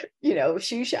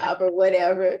 shoe shop or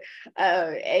whatever,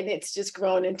 and it's just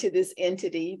grown into this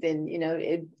entity, then,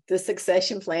 the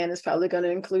succession plan is probably going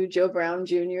to include Joe Brown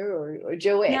Jr. or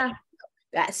Joette. Yeah.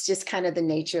 That's just kind of the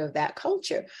nature of that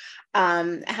culture.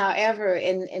 However,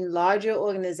 in larger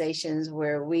organizations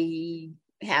where we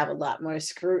have a lot more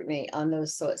scrutiny on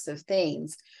those sorts of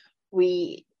things,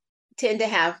 we tend to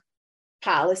have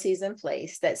policies in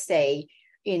place that say,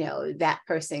 that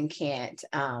person can't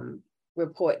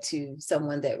report to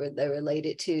someone that they're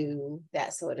related to,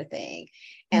 that sort of thing.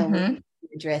 And we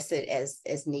address it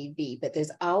as need be. But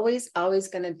there's always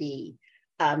going to be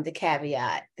the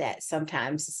caveat that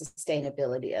sometimes the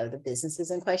sustainability of the business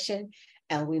is in question,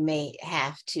 and we may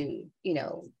have to,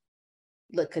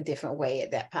 look a different way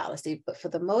at that policy. But for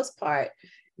the most part,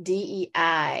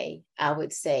 DEI, I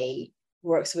would say,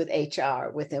 works with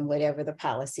HR within whatever the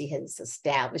policy has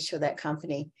established for that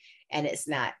company. And it's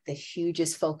not the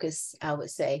hugest focus, I would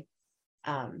say,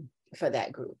 for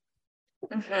that group.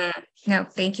 No,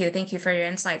 thank you. Thank you for your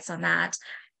insights on that.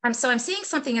 So I'm seeing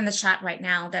something in the chat right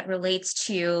now that relates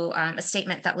to a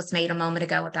statement that was made a moment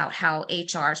ago about how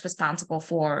HR is responsible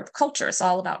for culture. It's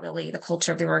all about really the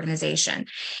culture of the organization.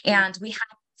 And we have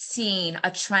seen a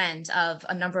trend of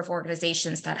a number of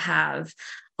organizations that have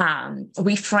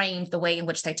reframed the way in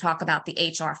which they talk about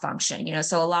the HR function.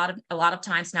 So a lot of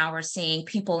times now we're seeing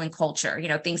people and culture,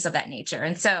 things of that nature.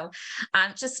 And so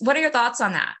just what are your thoughts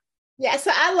on that? Yeah, so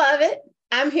I love it.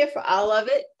 I'm here for all of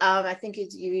it. I think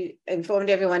you informed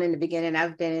everyone in the beginning.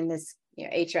 I've been in this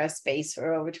HR space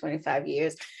for over 25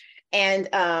 years. And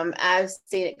I've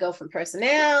seen it go from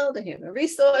personnel to human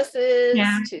resources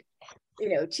to,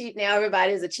 chief. Now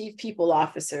everybody's a chief people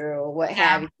officer or what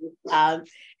have you.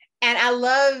 And I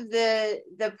love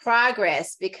the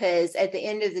progress, because at the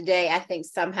end of the day, I think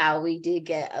somehow we did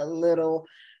get a little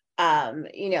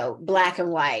black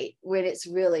and white, when it's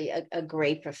really a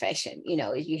gray profession.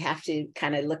 You have to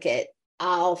kind of look at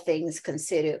all things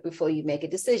considered before you make a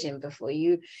decision, before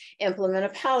you implement a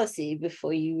policy,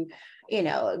 before you,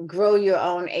 grow your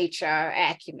own HR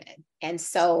acumen. And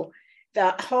so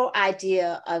the whole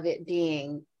idea of it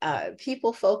being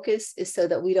people focused is so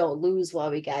that we don't lose why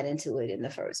we got into it in the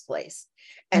first place.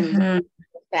 And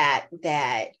that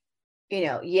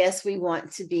yes, we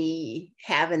want to be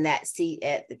having that seat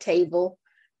at the table,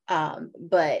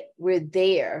 But we're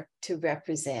there to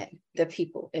represent the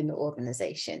people in the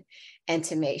organization and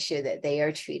to make sure that they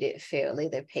are treated fairly,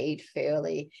 they're paid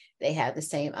fairly, they have the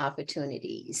same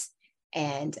opportunities.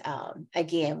 And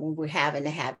again, when we're having to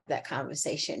have that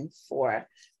conversation for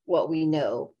what we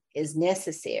know is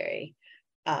necessary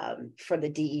for the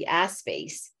DEI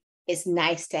space, it's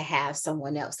nice to have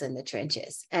someone else in the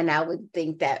trenches. And I would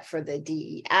think that for the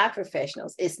DEI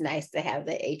professionals, it's nice to have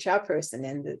the HR person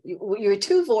and your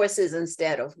two voices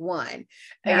instead of one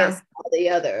against all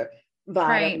the other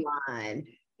bottom line.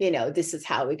 This is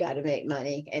how we got to make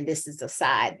money, and this is a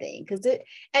side thing.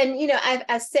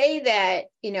 I say that,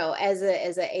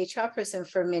 as a HR person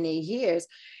for many years.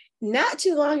 Not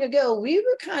too long ago, we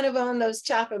were kind of on those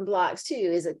chopping blocks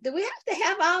too. Do we have to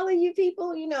have all of you people?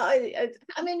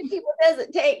 How many people does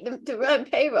it take to run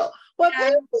payroll? Well,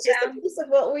 payroll is just a piece of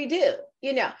what we do.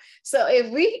 So if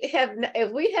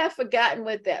we have forgotten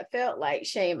what that felt like,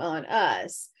 shame on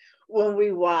us. When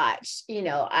we watch,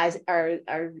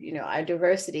 our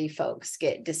diversity folks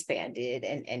get disbanded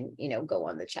and go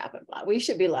on the chopping block, we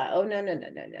should be like, oh no.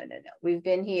 We've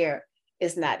been here.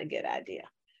 It's not a good idea.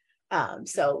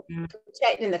 So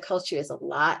protecting the culture is a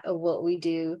lot of what we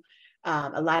do,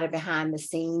 a lot of behind the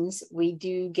scenes. We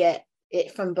do get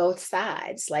it from both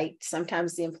sides. Like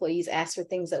sometimes the employees ask for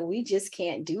things that we just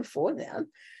can't do for them,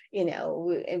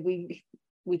 and we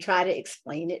try to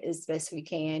explain it as best we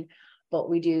can, but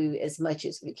we do as much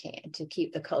as we can to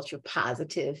keep the culture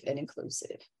positive and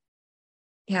inclusive.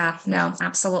 Yeah, no,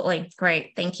 absolutely.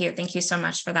 Great. Thank you. Thank you so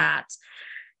much for that.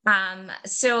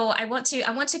 So I want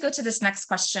to go to this next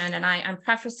question, and I'm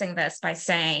prefacing this by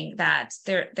saying that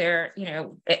there,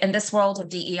 in this world of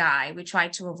DEI, we try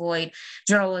to avoid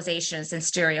generalizations and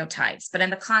stereotypes, but in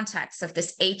the context of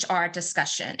this HR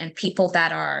discussion and people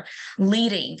that are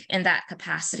leading in that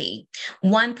capacity,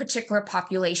 one particular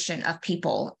population of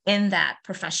people in that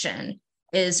profession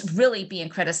is really being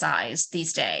criticized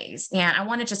these days. And I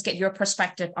want to just get your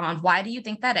perspective on why do you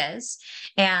think that is?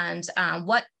 And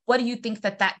what do you think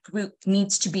that group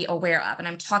needs to be aware of? And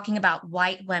I'm talking about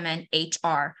white women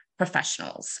HR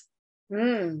professionals.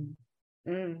 I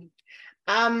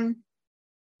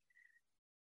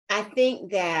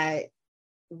think that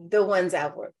the ones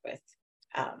I've worked with,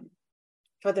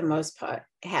 for the most part,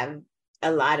 have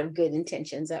a lot of good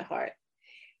intentions at heart.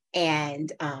 And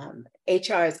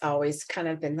HR has always kind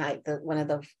of been like one of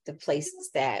the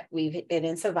places that we've been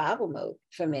in survival mode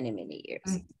for many, many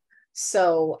years.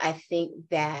 So I think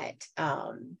that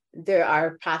there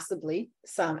are possibly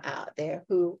some out there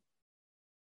who,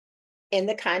 in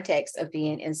the context of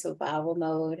being in survival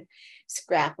mode,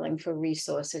 scrapping for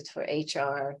resources for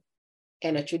HR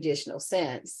in a traditional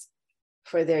sense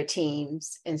for their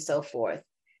teams and so forth,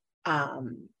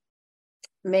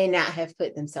 may not have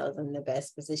put themselves in the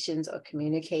best positions or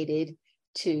communicated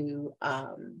to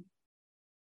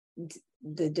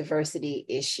the diversity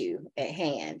issue at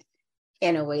hand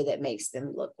in a way that makes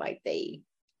them look like they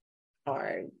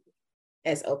are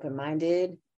as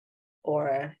open-minded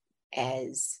or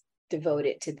as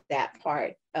devoted to that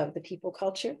part of the people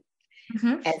culture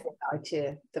as they are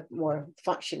to the more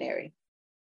functionary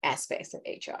aspects of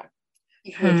HR.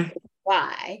 Which is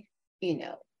why,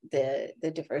 the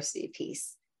diversity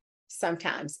piece,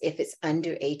 sometimes if it's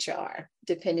under HR,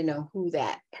 depending on who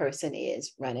that person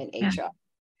is running HR,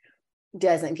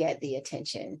 doesn't get the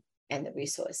attention and the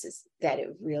resources that it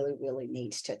really, really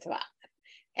needs to thrive.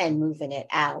 And moving it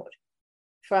out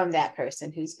from that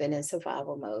person who's been in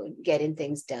survival mode, getting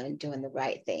things done, doing the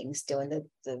right things, doing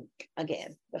the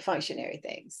functionary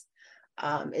things,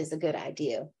 is a good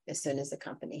idea as soon as the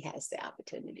company has the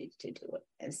opportunity to do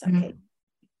it in some cases.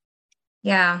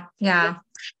 Yeah.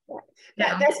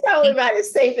 That's probably about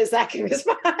as safe as I can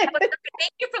respond.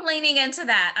 Thank you for leaning into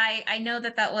that. I know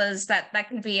that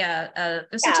can be a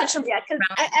situation.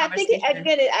 I think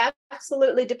it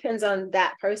absolutely depends on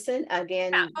that person.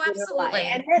 Again, absolutely.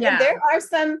 And there are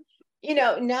some,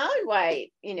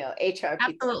 non-white, HR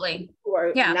people who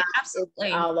are not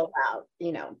all about,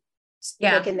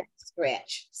 making that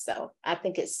stretch. So I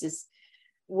think it's just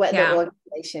what the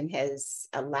organization has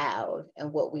allowed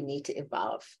and what we need to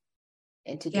evolve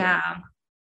into doing.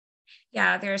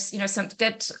 Yeah, there's, some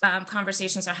good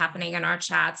conversations are happening in our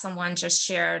chat. Someone just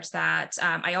shared that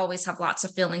I always have lots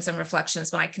of feelings and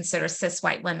reflections when I consider cis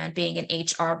white women being in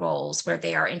HR roles where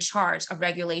they are in charge of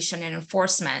regulation and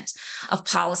enforcement of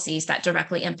policies that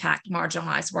directly impact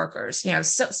marginalized workers.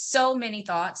 So many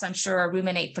thoughts, I'm sure,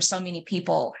 ruminate for so many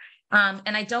people.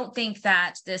 And I don't think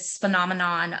that this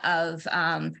phenomenon of,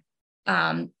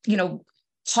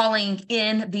 calling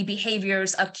in the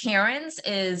behaviors of Karens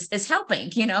is helping,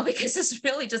 because it's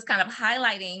really just kind of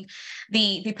highlighting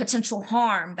the potential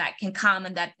harm that can come,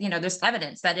 and that, there's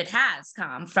evidence that it has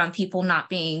come from people not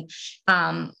being,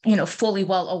 fully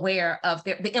well aware of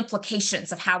the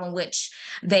implications of how in which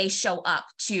they show up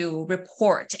to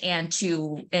report and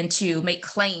to make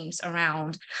claims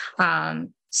around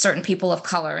certain people of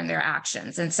color and their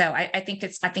actions. And so I think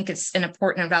it's an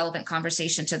important and relevant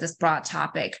conversation to this broad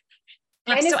topic.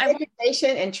 And it's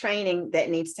education and training that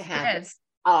needs to happen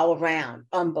all around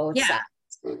on both sides.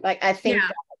 Like, I think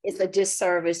that it's a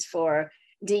disservice for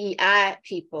DEI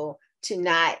people to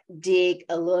not dig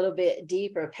a little bit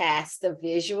deeper past the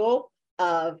visual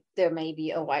of there may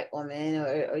be a white woman or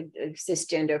a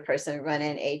cisgender person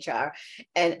running HR,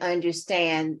 and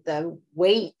understand the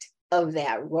weight of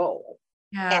that role.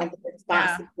 And the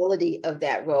responsibility of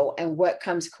that role, and what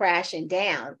comes crashing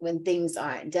down when things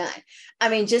aren't done. I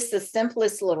mean, just the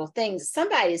simplest little things.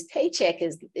 Somebody's paycheck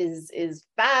is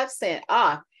 5 cents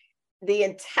off, the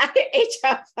entire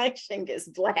HR function gets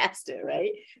blasted,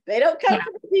 right? They don't come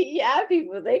from DEI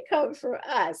people, they come from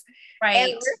us. Right.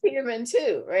 And we're human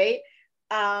too, right?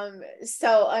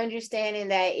 So understanding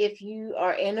that if you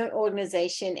are in an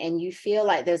organization and you feel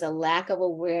like there's a lack of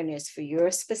awareness for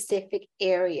your specific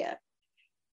area,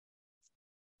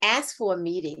 ask for a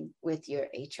meeting with your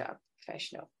HR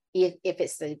professional. If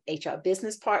it's the HR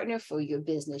business partner for your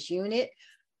business unit,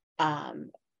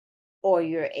 or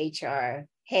your HR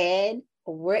head,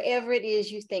 or wherever it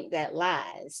is you think that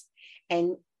lies,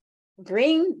 and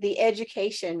bring the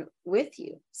education with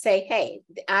you. Say, hey,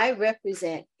 I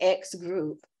represent X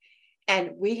group,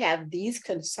 and we have these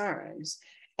concerns,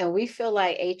 and we feel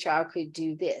like HR could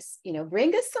do this.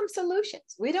 Bring us some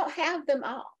solutions. We don't have them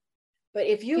all. But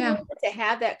if you want to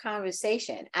have that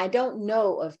conversation, I don't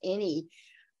know of any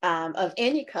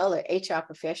color HR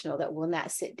professional that will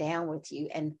not sit down with you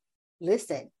and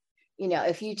listen.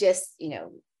 If you just,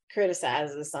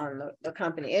 criticize us on the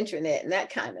company intranet and that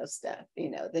kind of stuff,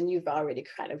 then you've already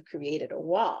kind of created a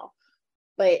wall.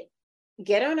 But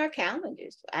get on our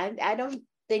calendars. I don't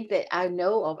think that I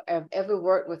know of I've ever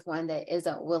worked with one that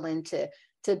isn't willing to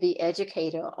be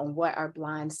educated on what our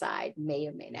blind side may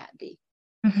or may not be.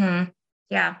 Mm-hmm.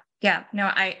 Yeah. No,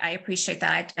 I appreciate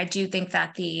that. I do think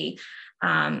that the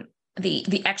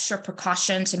extra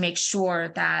precaution to make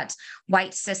sure that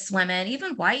white cis women,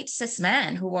 even white cis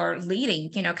men who are leading,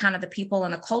 kind of the people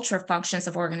and the culture functions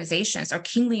of organizations, are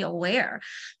keenly aware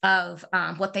of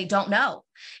what they don't know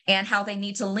and how they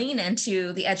need to lean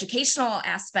into the educational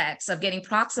aspects of getting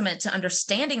proximate to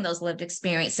understanding those lived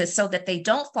experiences, so that they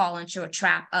don't fall into a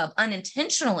trap of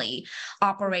unintentionally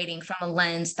operating from a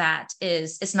lens that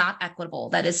is not equitable,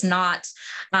 that is not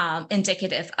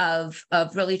indicative of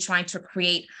really trying to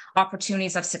create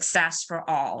opportunities of success for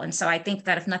all. And so I think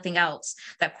that if nothing else,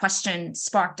 that question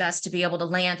sparked us to be able to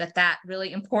land at that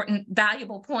really important,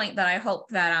 valuable point that I hope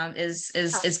that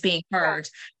is being heard.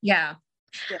 Yeah.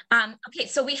 Okay,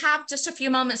 so we have just a few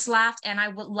moments left, and I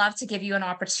would love to give you an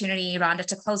opportunity, Rhonda,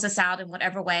 to close us out in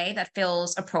whatever way that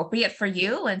feels appropriate for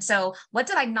you. And so what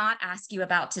did I not ask you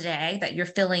about today that you're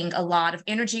feeling a lot of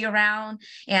energy around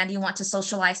and you want to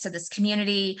socialize to this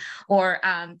community? Or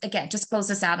again, just close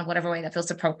us out in whatever way that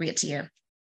feels appropriate to you.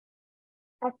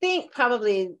 I think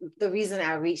probably the reason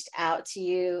I reached out to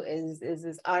you is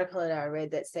this article that I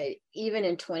read that said, even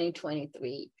in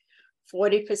 2023,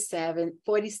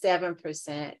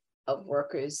 47% of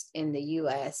workers in the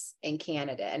US and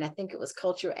Canada, and I think it was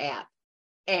Culture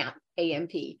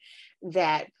AMP,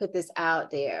 that put this out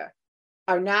there,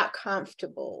 are not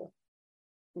comfortable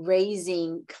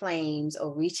raising claims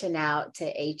or reaching out to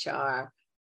HR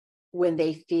when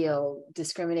they feel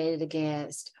discriminated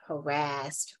against,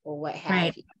 harassed, or what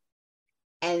have you.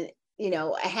 And,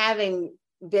 having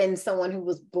been someone who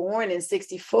was born in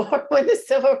 1964 when the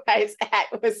Civil Rights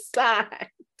Act was signed,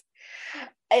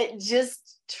 it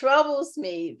just troubles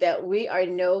me that we are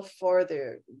no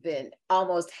further than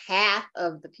almost half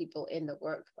of the people in the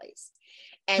workplace.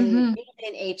 And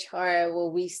in HR,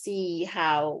 well, we see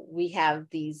how we have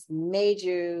these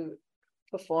major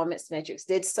performance metrics.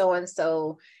 Did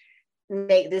so-and-so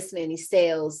make this many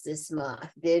sales this month?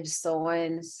 Did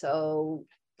so-and-so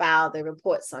file the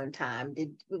reports on time?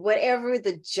 Did whatever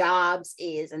the jobs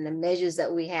is and the measures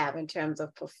that we have in terms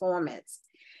of performance.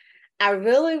 I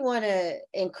really want to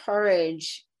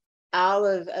encourage all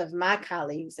of my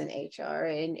colleagues in HR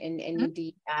and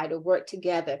DEI to work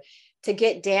together to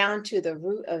get down to the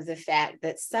root of the fact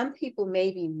that some people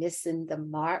may be missing the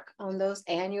mark on those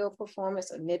annual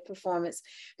performance or mid-performance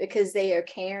because they are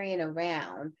carrying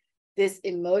around this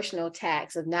emotional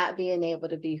tax of not being able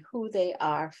to be who they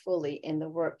are fully in the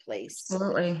workplace.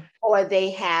 Absolutely. Or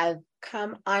they have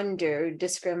come under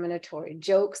discriminatory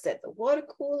jokes at the water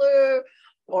cooler,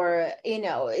 or,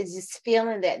 it's just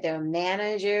feeling that their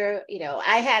manager,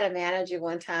 I had a manager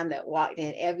one time that walked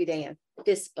in every day and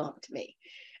fist bumped me.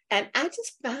 And I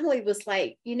just finally was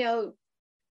like,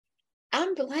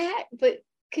 I'm Black, but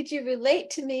could you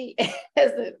relate to me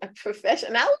as a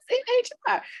professional? I was in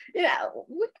HR,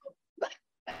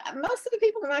 most of the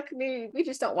people in my community, we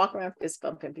just don't walk around fist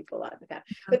bumping people all the time.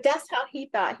 But that's how he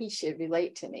thought he should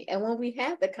relate to me. And when we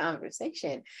had the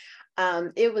conversation,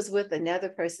 it was with another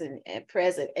person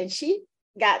present, and she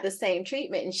got the same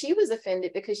treatment, and she was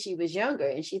offended because she was younger,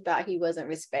 and she thought he wasn't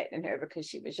respecting her because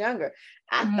she was younger.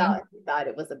 I thought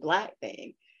it was a Black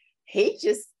thing. He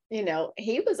just,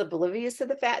 he was oblivious to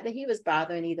the fact that he was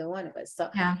bothering either one of us. So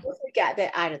once we got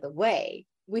that out of the way,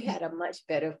 we had a much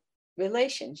better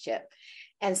relationship.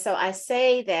 And so I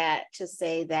say that to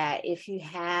say that if you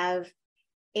have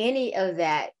any of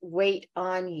that weight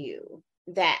on you,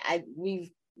 that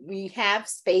we have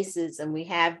spaces and we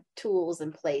have tools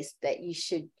in place that you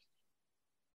should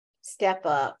step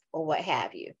up or what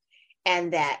have you.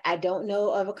 And that I don't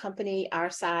know of a company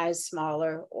our size,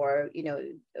 smaller or,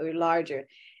 or larger,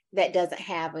 that doesn't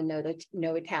have a no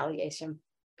retaliation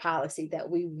policy that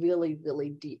we really,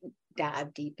 really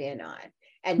dive deep in on.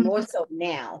 And more so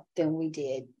now than we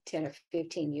did 10 or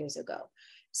 15 years ago.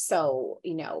 So,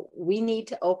 we need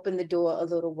to open the door a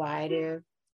little wider,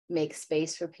 make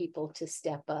space for people to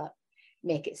step up,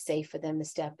 make it safe for them to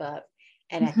step up.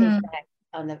 And I think that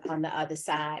on the other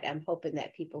side, I'm hoping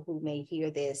that people who may hear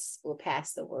this will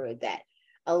pass the word that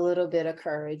a little bit of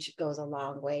courage goes a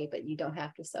long way, but you don't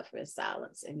have to suffer in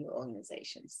silence in your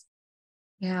organizations.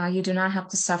 Yeah, you do not have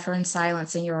to suffer in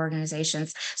silence in your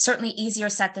organizations. Certainly easier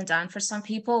said than done for some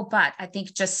people, but I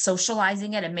think just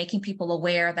socializing it and making people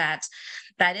aware that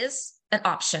that is an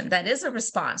option, that is a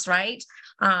response, right?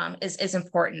 Is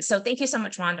important. So thank you so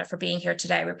much, Rhonda, for being here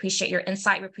today. We appreciate your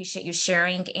insight. We appreciate you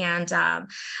sharing, and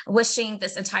wishing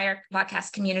this entire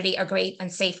podcast community a great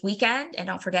and safe weekend. And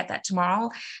don't forget that tomorrow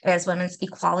is Women's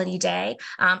Equality Day.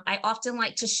 I often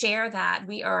like to share that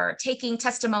we are taking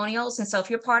testimonials. And so if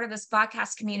you're part of this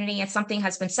podcast community and something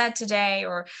has been said today,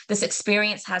 or this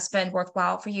experience has been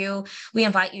worthwhile for you, we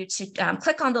invite you to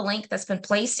click on the link that's been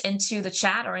placed into the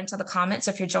chat or into the comments.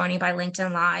 If you're joining by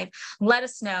LinkedIn Live, let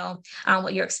us know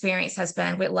what your experience has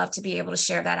been. We'd love to be able to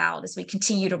share that out as we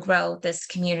continue to grow this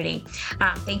community.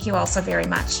 Thank you all so very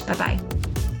much.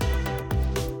 Bye-bye.